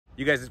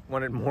You guys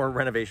wanted more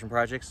renovation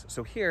projects,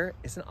 so here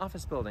is an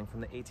office building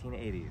from the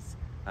 1880s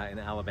in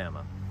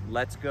Alabama.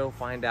 Let's go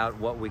find out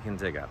what we can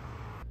dig up.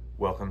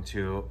 Welcome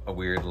to a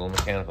weird little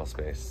mechanical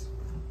space.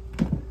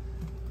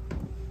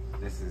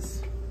 This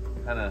is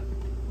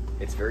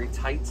it's very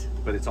tight,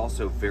 but it's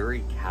also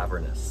very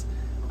cavernous.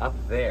 Up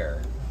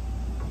there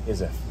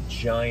is a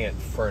giant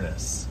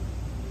furnace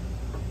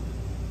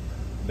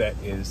that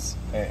is,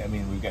 I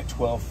mean, we've got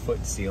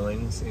 12-foot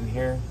ceilings in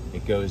here.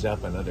 It goes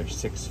up another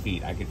 6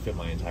 feet. I could fit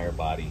my entire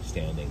body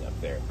standing up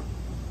there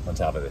on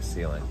top of this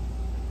ceiling.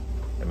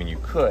 I mean, you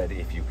could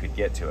if you could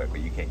get to it,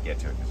 but you can't get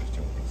to it because there's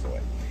too many things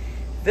away.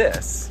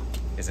 This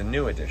is a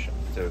new addition.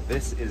 So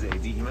this is a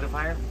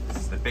dehumidifier. This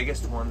is the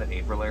biggest one that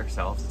Aprilaire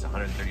sells. It's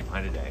 130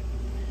 pound a day.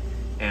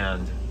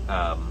 And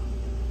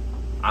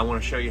I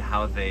want to show you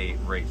how they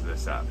rate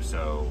this up.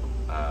 So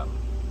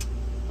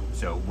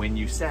when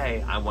you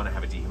say, I want to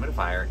have a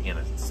dehumidifier in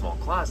a small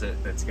closet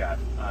that's got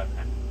a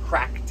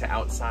crack to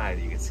outside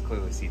you can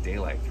clearly see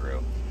daylight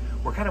through,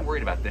 we're kind of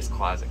worried about this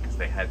closet because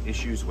they had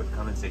issues with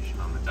condensation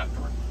on the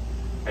ductwork,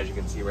 as you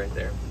can see right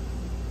there.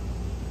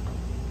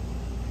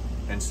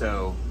 And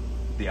so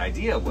the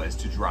idea was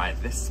to dry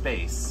this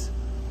space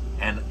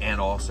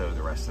and also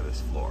the rest of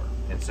this floor.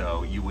 And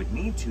so you would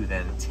need to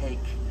then take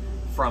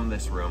from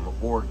this room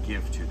or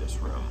give to this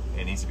room.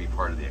 It needs to be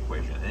part of the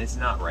equation, and it's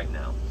not right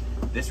now.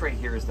 This right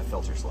here is the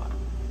filter slot.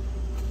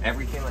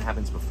 Everything that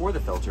happens before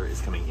the filter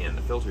is coming in.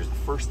 The filter is the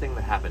first thing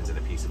that happens in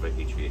a piece of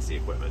HVAC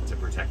equipment to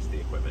protect the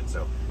equipment.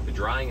 So the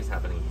drying is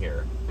happening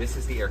here. This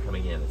is the air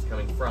coming in. It's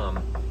coming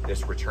from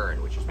this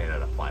return, which is made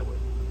out of plywood.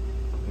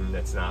 And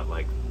that's not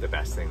like the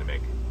best thing to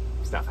make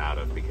stuff out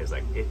of because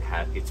like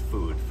it's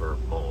food for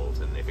mold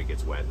and if it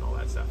gets wet and all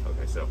that stuff.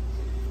 Okay, so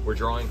we're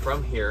drawing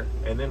from here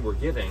and then we're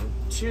giving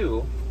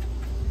to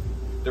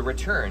the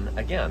return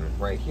again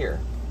right here,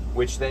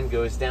 which then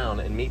goes down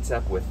and meets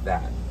up with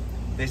that.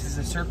 This is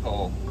a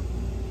circle,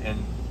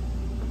 and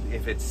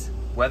if it's,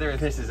 whether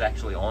this is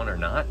actually on or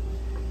not,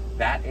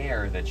 that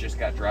air that just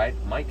got dried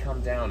might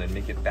come down and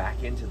make it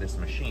back into this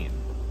machine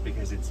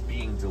because it's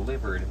being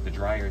delivered, the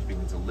dry air is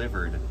being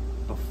delivered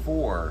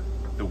before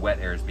the wet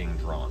air is being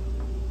drawn,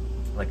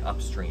 like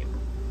upstream.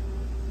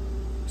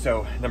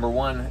 So number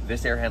one,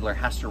 this air handler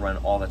has to run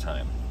all the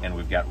time, and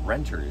we've got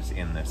renters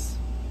in this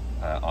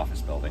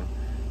office building,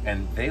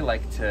 and they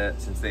like to,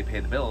 since they pay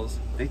the bills,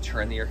 they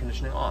turn the air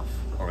conditioning off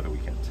over the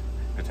weekend,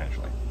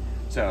 potentially.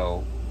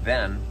 So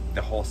then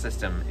the whole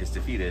system is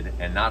defeated,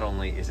 and not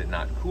only is it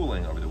not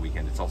cooling over the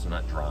weekend, it's also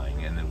not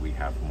drying, and then we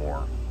have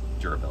more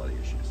durability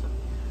issues.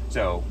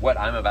 So what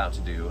I'm about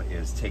to do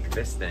is take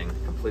this thing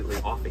completely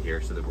off of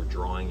here so that we're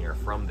drawing air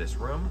from this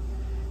room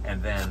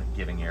and then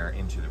giving air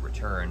into the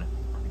return.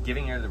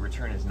 Giving air to the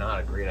return is not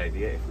a great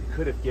idea. If we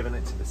could have given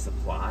it to the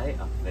supply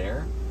up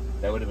there,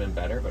 that would have been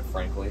better, but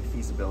frankly,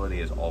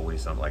 feasibility is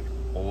always something like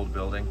old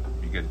building,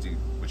 you gotta do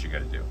what you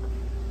gotta do.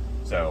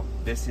 So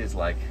this is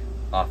like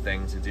a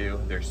thing to do.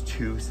 There's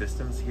two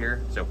systems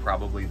here, so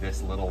probably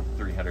this little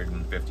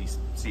 350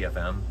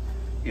 CFM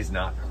is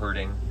not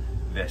hurting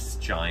this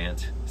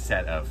giant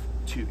set of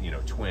two,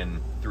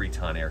 twin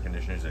 3-ton air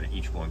conditioners that are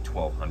each blowing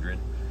 1,200.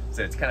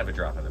 So it's kind of a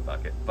drop in the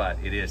bucket, but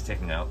it is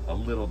taking out a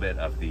little bit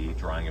of the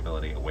drying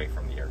ability away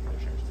from the air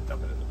conditioners to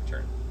dump it in the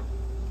return.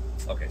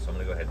 Okay, so I'm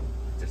gonna go ahead and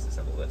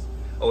disassemble this.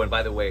 Oh, and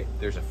by the way,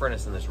 there's a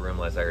furnace in this room,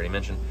 as I already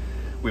mentioned.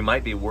 We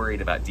might be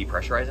worried about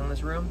depressurizing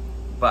this room,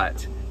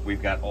 but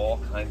we've got all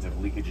kinds of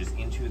leakages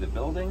into the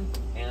building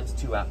and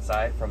to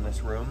outside from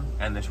this room.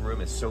 And this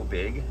room is so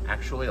big,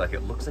 actually, like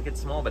it looks like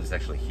it's small, but it's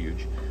actually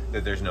huge,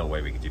 that there's no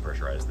way we could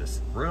depressurize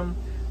this room.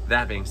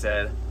 That being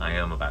said, I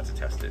am about to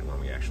test it when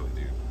we actually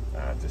do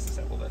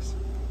disassemble this.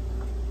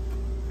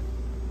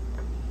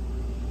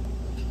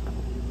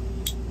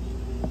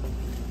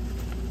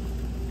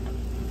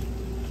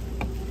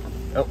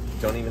 Oh,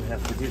 don't even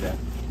have to do that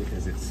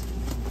because you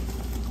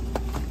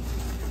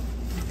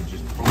can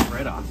just pull it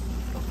right off.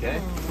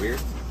 Okay, weird.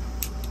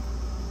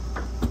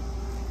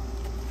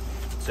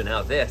 So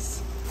now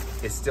this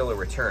is still a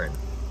return.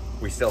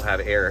 We still have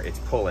air, it's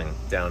pulling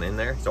down in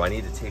there, so I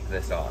need to take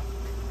this off.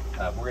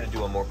 We're gonna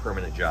do a more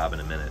permanent job in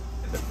a minute.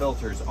 The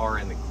filters are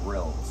in the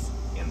grills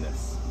in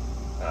this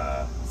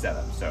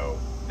setup, so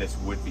this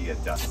would be a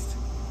dust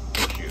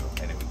issue,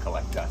 and it would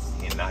collect dust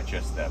in not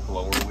just the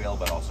blower wheel,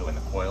 but also in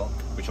the coil,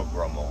 which will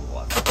grow mold a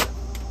lot.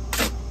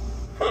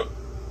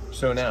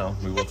 So now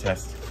we will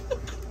test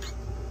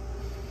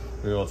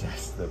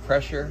the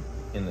pressure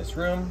in this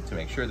room to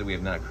make sure that we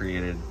have not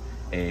created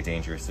a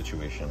dangerous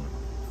situation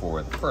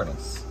for the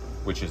furnace,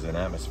 which is an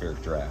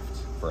atmospheric draft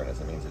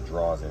furnace. It means it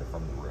draws air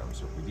from the room.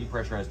 So if we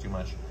depressurize too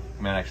much,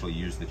 we might actually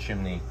use the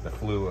chimney, the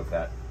flue of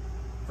that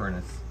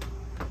furnace,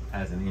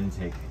 as an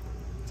intake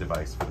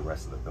device for the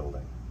rest of the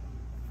building.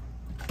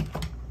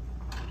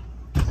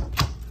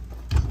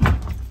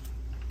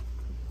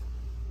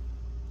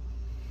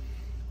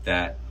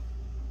 That,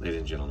 ladies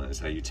and gentlemen, is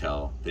how you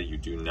tell that you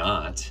do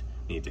not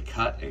need to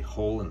cut a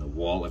hole in the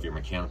wall of your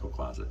mechanical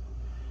closet.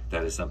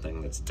 That is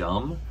something that's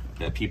dumb,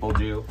 that people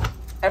do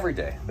every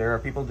day. There are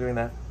people doing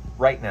that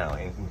right now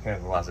in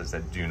mechanical closets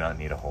that do not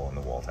need a hole in the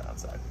wall to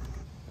outside.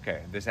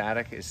 Okay, this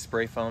attic is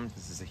spray foamed.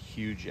 This is a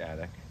huge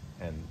attic,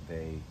 and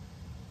the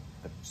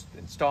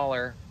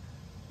installer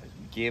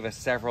gave us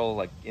several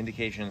like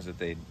indications that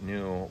they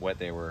knew what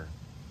they were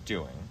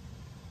doing.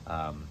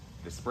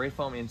 The spray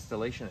foam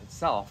installation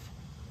itself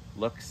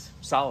looks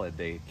solid.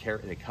 They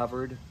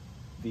covered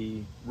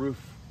the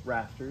roof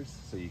rafters,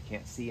 so you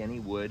can't see any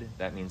wood.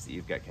 That means that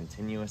you've got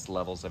continuous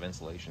levels of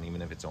insulation,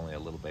 even if it's only a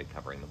little bit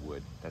covering the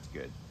wood. That's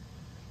good.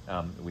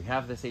 We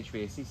have this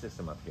HVAC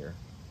system up here,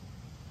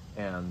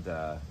 and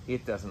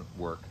it doesn't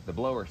work. The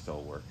blower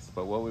still works,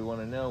 but what we want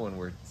to know when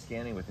we're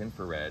scanning with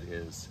infrared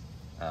is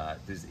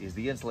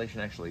the insulation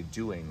actually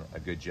doing a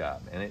good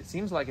job? And it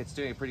seems like it's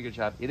doing a pretty good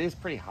job. It is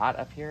pretty hot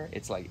up here.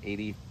 It's like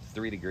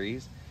 83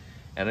 degrees.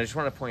 And I just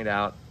want to point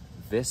out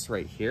this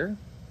right here,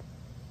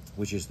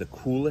 which is the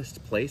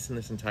coolest place in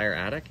this entire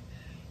attic,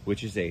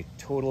 which is a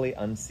totally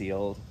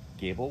unsealed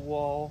gable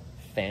wall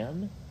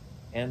fan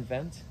and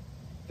vent.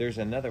 There's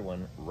another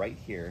one right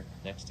here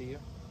next to you.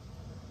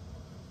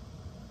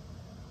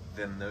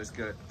 Then those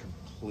get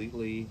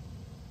completely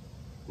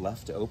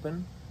left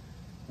open,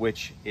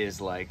 which is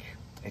like,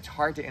 it's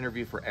hard to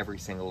interview for every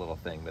single little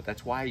thing, but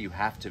that's why you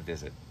have to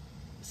visit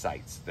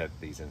sites that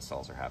these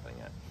installs are happening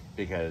at,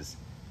 because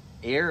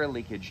air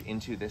leakage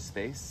into this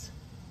space,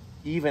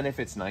 even if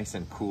it's nice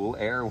and cool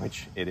air,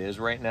 which it is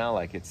right now,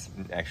 like it's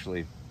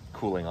actually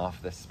cooling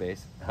off this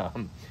space,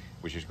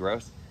 which is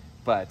gross,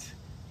 but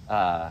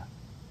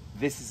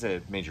this is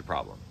a major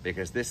problem,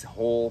 because this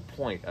whole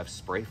point of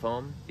spray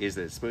foam is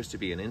that it's supposed to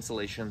be an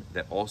insulation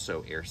that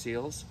also air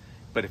seals.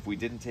 But if we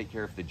didn't take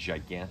care of the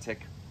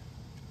gigantic,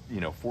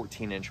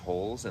 14-inch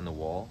holes in the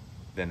wall,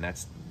 then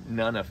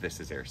none of this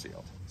is air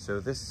sealed. So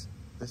this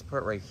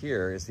part right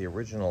here is the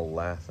original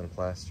lath and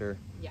plaster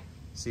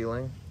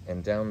ceiling,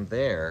 and down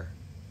there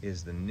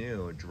is the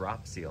new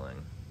drop ceiling,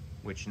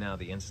 which now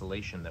the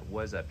insulation that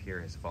was up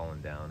here has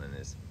fallen down and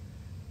is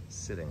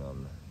sitting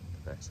on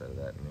the backside of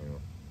that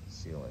new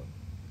ceiling.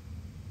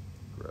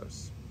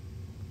 Gross.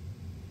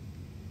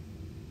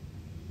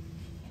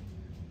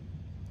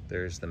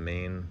 There's the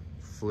main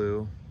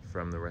flue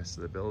from the rest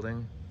of the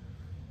building.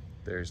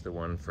 There's the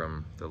one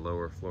from the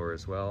lower floor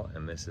as well,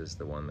 and this is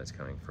the one that's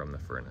coming from the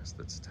furnace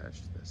that's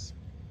attached to this.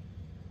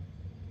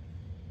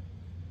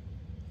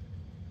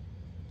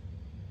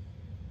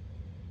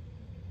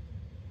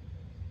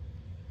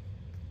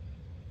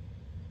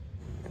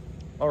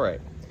 All right.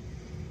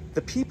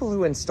 The people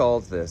who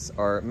installed this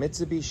are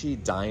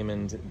Mitsubishi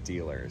Diamond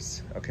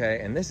dealers,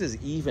 okay? And this is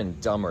even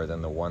dumber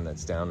than the one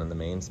that's down in the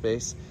main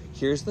space.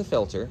 Here's the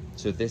filter.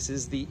 So this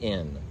is the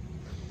in.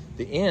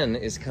 The in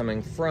is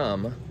coming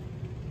from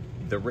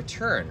the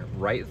return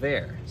right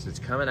there. So it's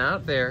coming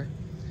out there,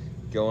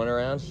 going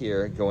around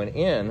here, going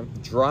in.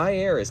 Dry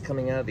air is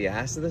coming out of the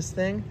ass of this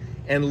thing.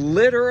 And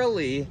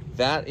literally,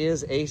 that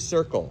is a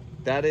circle.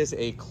 That is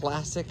a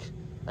classic,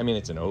 I mean,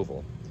 it's an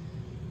oval,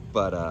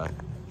 but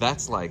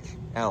that's like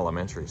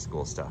elementary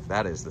school stuff.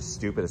 That is the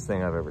stupidest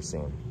thing I've ever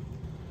seen.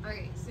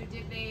 Okay, so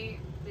did they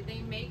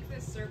make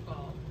this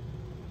circle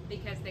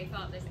because they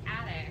thought this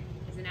attic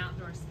is an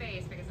outdoor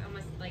space, because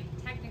almost like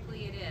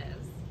technically it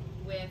is,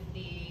 with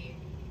the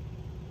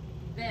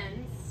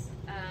vents,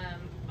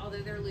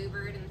 although they're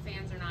louvered and the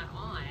fans are not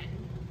on,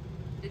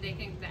 did they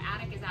think the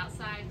attic is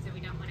outside so we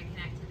don't want to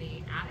connect to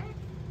the attic?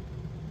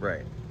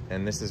 Right.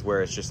 And this is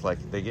where it's just like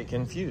they get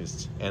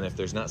confused. And if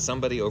there's not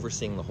somebody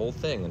overseeing the whole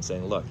thing and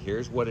saying, look,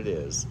 here's what it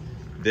is.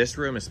 This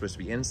room is supposed to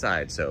be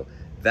inside, so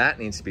that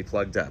needs to be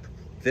plugged up.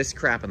 This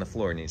crap on the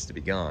floor needs to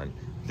be gone.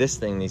 This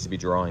thing needs to be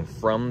drawing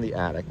from the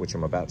attic, which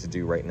I'm about to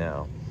do right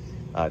now.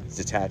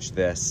 Detach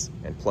this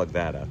and plug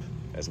that up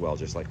as well,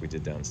 just like we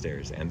did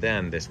downstairs. And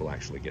then this will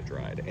actually get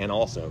dried. And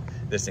also,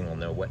 this thing will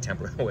know what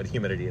what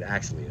humidity it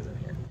actually is in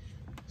here.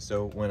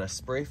 So when a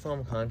spray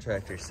foam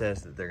contractor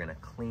says that they're gonna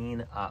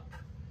clean up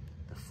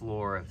the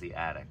floor of the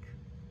attic,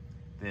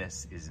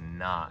 this is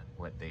not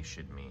what they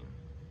should mean.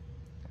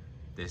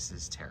 This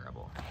is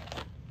terrible.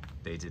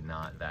 They did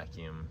not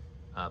vacuum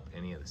up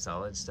any of the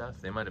solid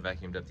stuff. They might have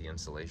vacuumed up the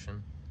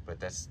insulation, but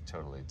that's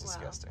totally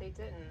disgusting. Well,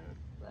 they didn't.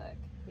 Look,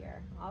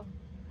 here,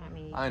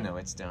 I know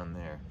it's down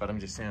there, but I'm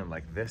just saying,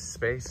 like, this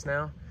space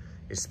now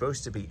is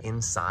supposed to be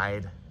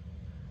inside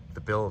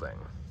the building.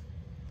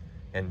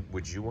 And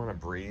would you want to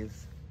breathe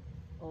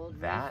old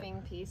that?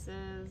 roofing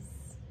pieces.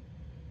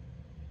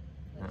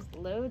 There's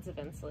loads of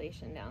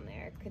insulation down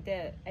there.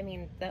 I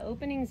mean, the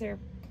openings are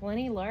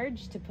plenty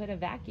large to put a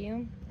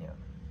vacuum. Yeah,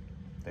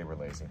 they were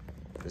lazy.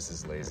 This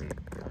is lazy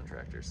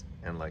contractors.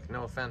 And like,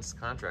 no offense,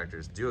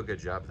 contractors do a good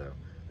job though.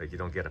 Like, you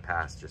don't get a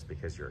pass just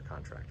because you're a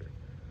contractor.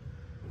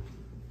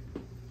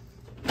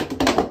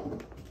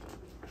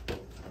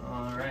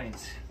 All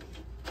right.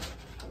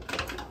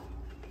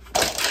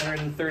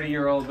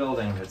 130-year-old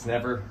building that's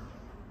never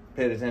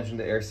paid attention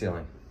to air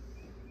sealing.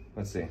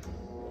 Let's see.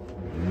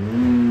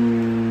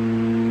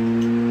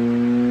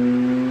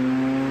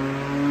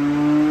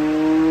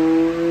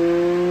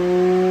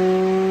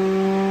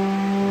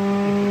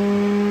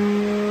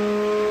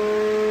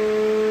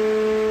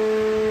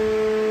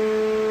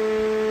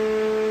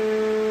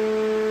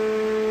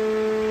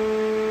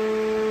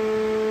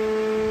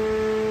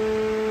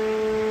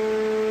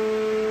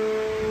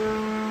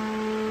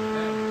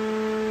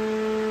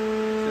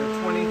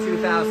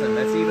 listen,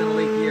 that's even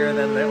leakier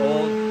than the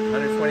old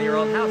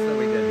 120-year-old house that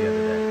we did the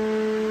other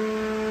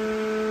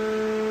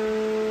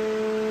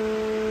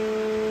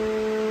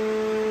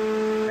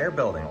day. Air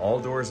building, all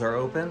doors are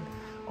open.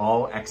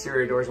 All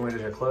exterior doors and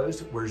windows are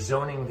closed. We're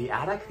zoning the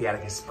attic. The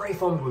attic is spray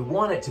foamed. We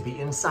want it to be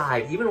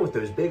inside, even with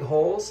those big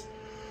holes.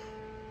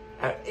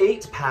 At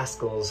 8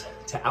 pascals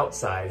to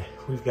outside,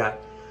 we've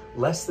got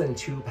less than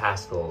 2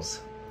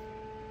 pascals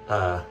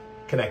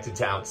connected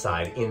to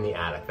outside in the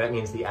attic. That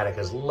means the attic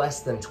is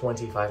less than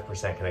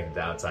 25% connected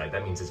to outside.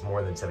 That means it's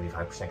more than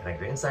 75%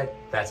 connected to inside.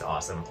 That's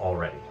awesome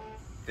already.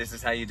 This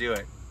is how you do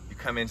it. You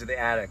come into the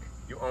attic.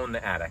 You own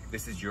the attic.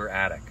 This is your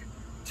attic.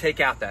 Take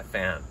out that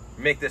fan.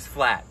 Make this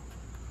flat.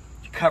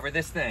 Cover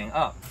this thing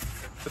up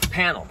with a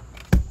panel.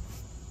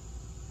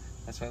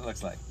 That's what it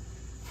looks like.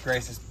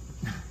 Grace is,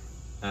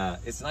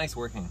 it's nice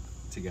working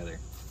together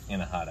in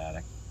a hot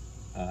attic,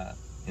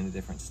 in a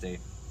different state.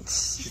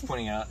 She's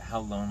pointing out how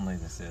lonely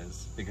this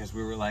is because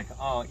we were like,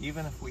 oh,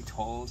 even if we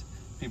told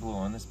people who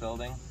own this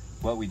building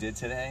what we did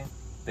today,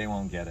 they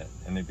won't get it.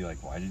 And they'd be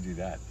like, why'd you do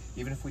that?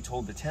 Even if we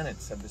told the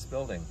tenants of this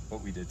building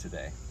what we did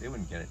today, they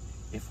wouldn't get it.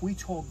 If we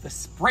told the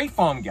spray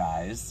foam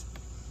guys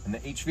and the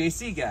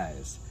HVAC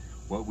guys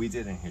what we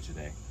did in here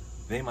today,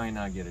 they might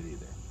not get it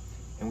either.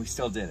 And we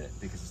still did it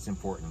because it's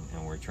important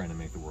and we're trying to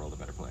make the world a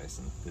better place,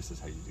 and this is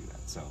how you do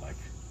that. So like,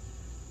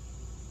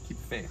 keep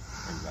the faith,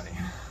 everybody.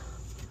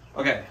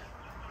 Okay,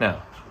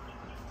 now,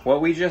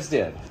 what we just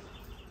did,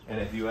 and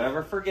if you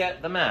ever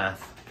forget the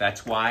math,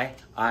 that's why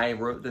I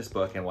wrote this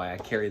book and why I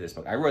carry this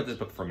book. I wrote this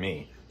book for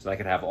me, so I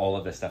could have all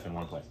of this stuff in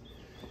one place.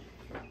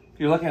 If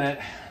you're looking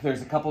at,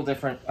 there's a couple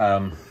different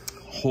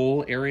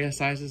hole area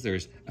sizes.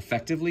 There's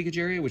effective leakage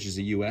area, which is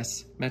a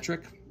US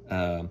metric.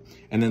 And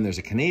then there's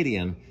a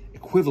Canadian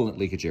equivalent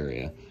leakage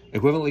area.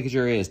 Equivalent leakage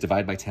area is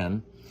divide by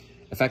 10.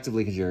 Effective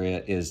leakage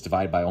area is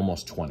divide by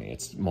almost 20.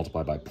 It's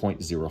multiplied by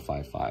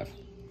 0.055.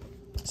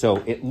 So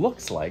it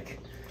looks like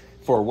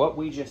for what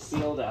we just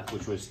sealed up,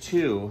 which was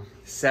 2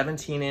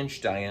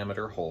 17-inch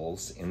diameter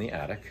holes in the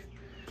attic,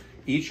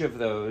 each of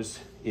those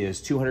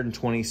is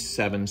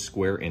 227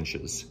 square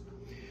inches.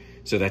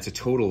 So that's a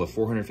total of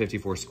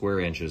 454 square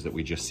inches that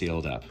we just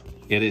sealed up.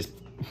 It is,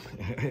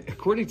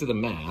 according to the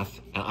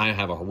math, I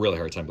have a really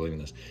hard time believing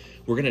this,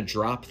 we're gonna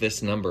drop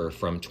this number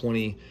from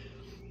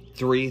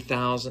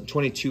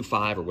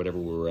 22,500 or whatever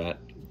we were at,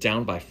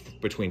 down by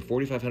between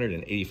 4,500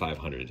 and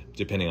 8,500,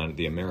 depending on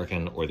the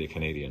American or the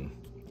Canadian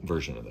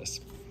version of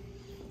this.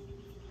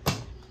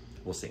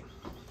 We'll see.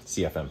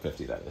 CFM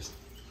 50, that is.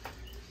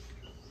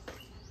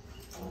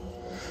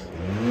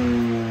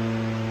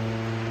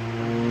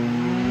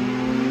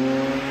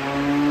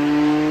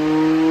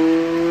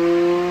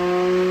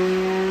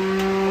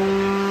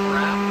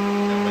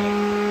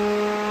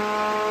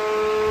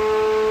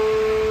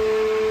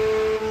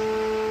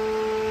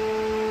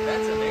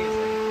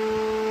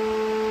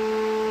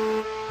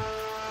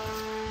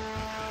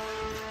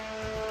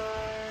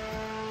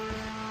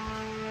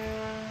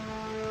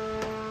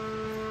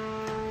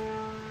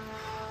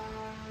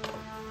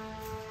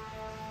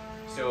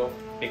 So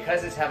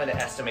because it's having to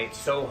estimate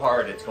so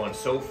hard, it's going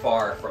so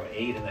far from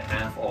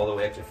 8.5 all the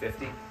way up to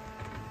 50.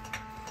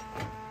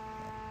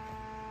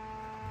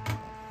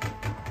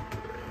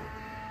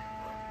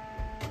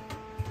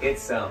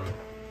 It's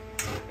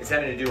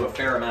having to do a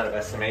fair amount of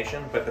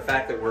estimation, but the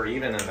fact that we're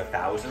even in the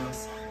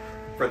thousands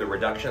for the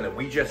reduction that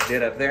we just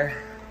did up there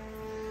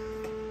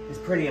is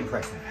pretty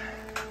impressive.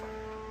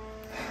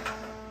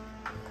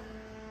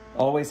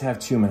 Always have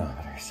 2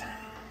 manometers.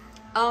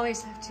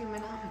 Always have 2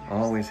 manometers.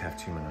 Always have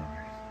 2 manometers.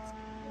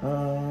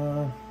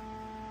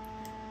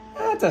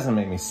 That doesn't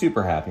make me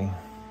super happy.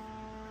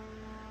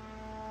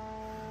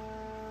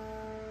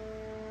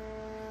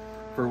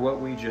 For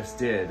what we just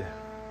did,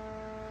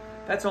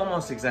 that's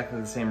almost exactly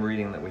the same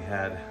reading that we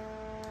had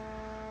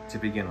to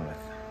begin with.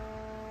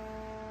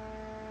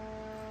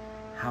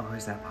 How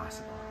is that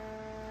possible?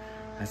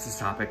 That's a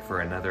topic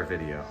for another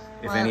video.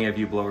 If any of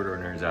you blower door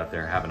nerds out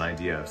there have an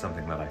idea of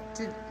something that I...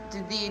 Did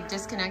the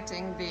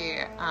disconnecting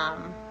the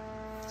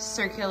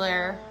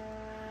circular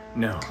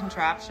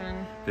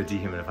contraption? The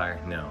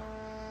dehumidifier? No.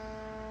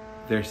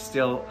 There's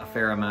still a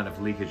fair amount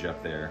of leakage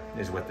up there,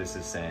 is what this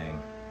is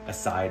saying,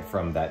 aside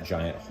from that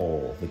giant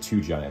hole, the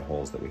 2 giant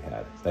holes that we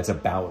had. That's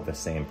about the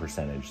same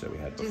percentage that we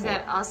had before. Does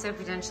that also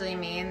potentially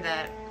mean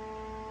that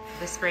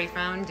the spray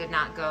foam did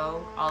not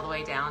go all the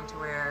way down to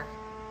where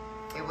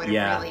it would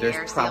have really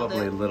air sealed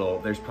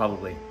it? There's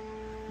probably,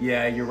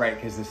 yeah, you're right,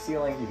 because the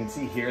ceiling, you can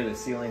see here the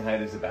ceiling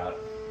height is about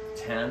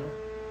 10,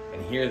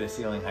 and here the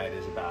ceiling height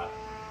is about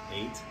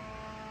 8.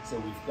 So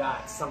we've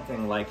got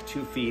something like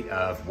 2 feet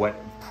of what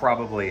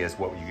probably is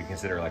what you could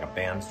consider like a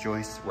band's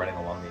joist running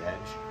along the edge.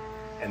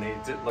 And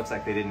it looks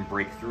like they didn't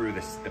break through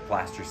the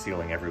plaster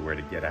ceiling everywhere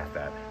to get at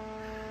that.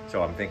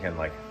 So I'm thinking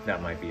like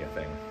that might be a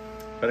thing.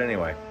 But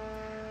anyway,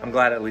 I'm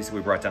glad at least we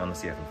brought down the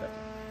CFM50.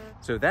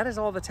 So that is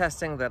all the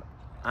testing that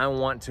I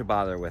want to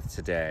bother with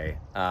today.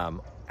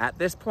 At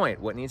this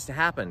point, what needs to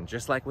happen,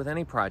 just like with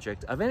any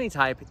project of any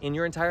type in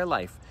your entire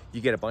life,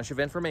 you get a bunch of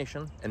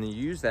information and then you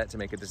use that to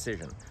make a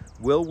decision.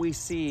 Will we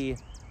see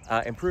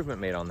improvement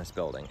made on this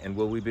building? And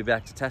will we be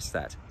back to test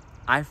that?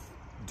 I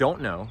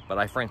don't know, but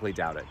I frankly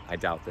doubt it. I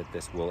doubt that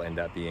this will end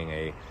up being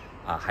a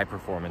high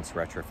performance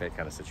retrofit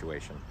kind of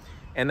situation.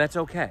 And that's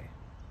okay.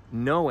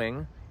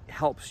 Knowing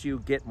helps you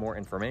get more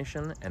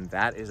information, and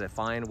that is a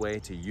fine way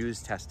to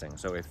use testing.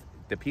 So if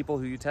the people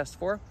who you test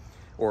for,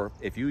 or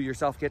if you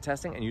yourself get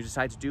testing and you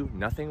decide to do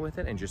nothing with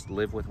it and just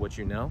live with what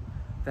you know,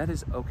 that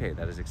is okay,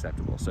 that is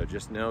acceptable. So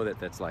just know that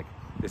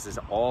this is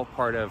all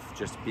part of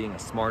just being a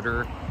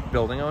smarter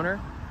building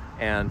owner.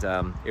 And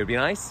it would be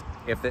nice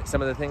if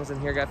some of the things in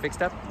here got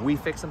fixed up. We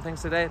fixed some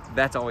things today.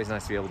 That's always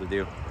nice to be able to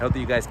do. I hope that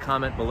you guys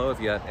comment below if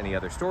you have any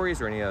other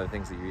stories or any other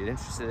things that you're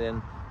interested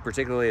in,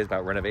 particularly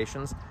about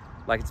renovations.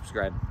 Like and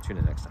subscribe. Tune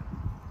in next time.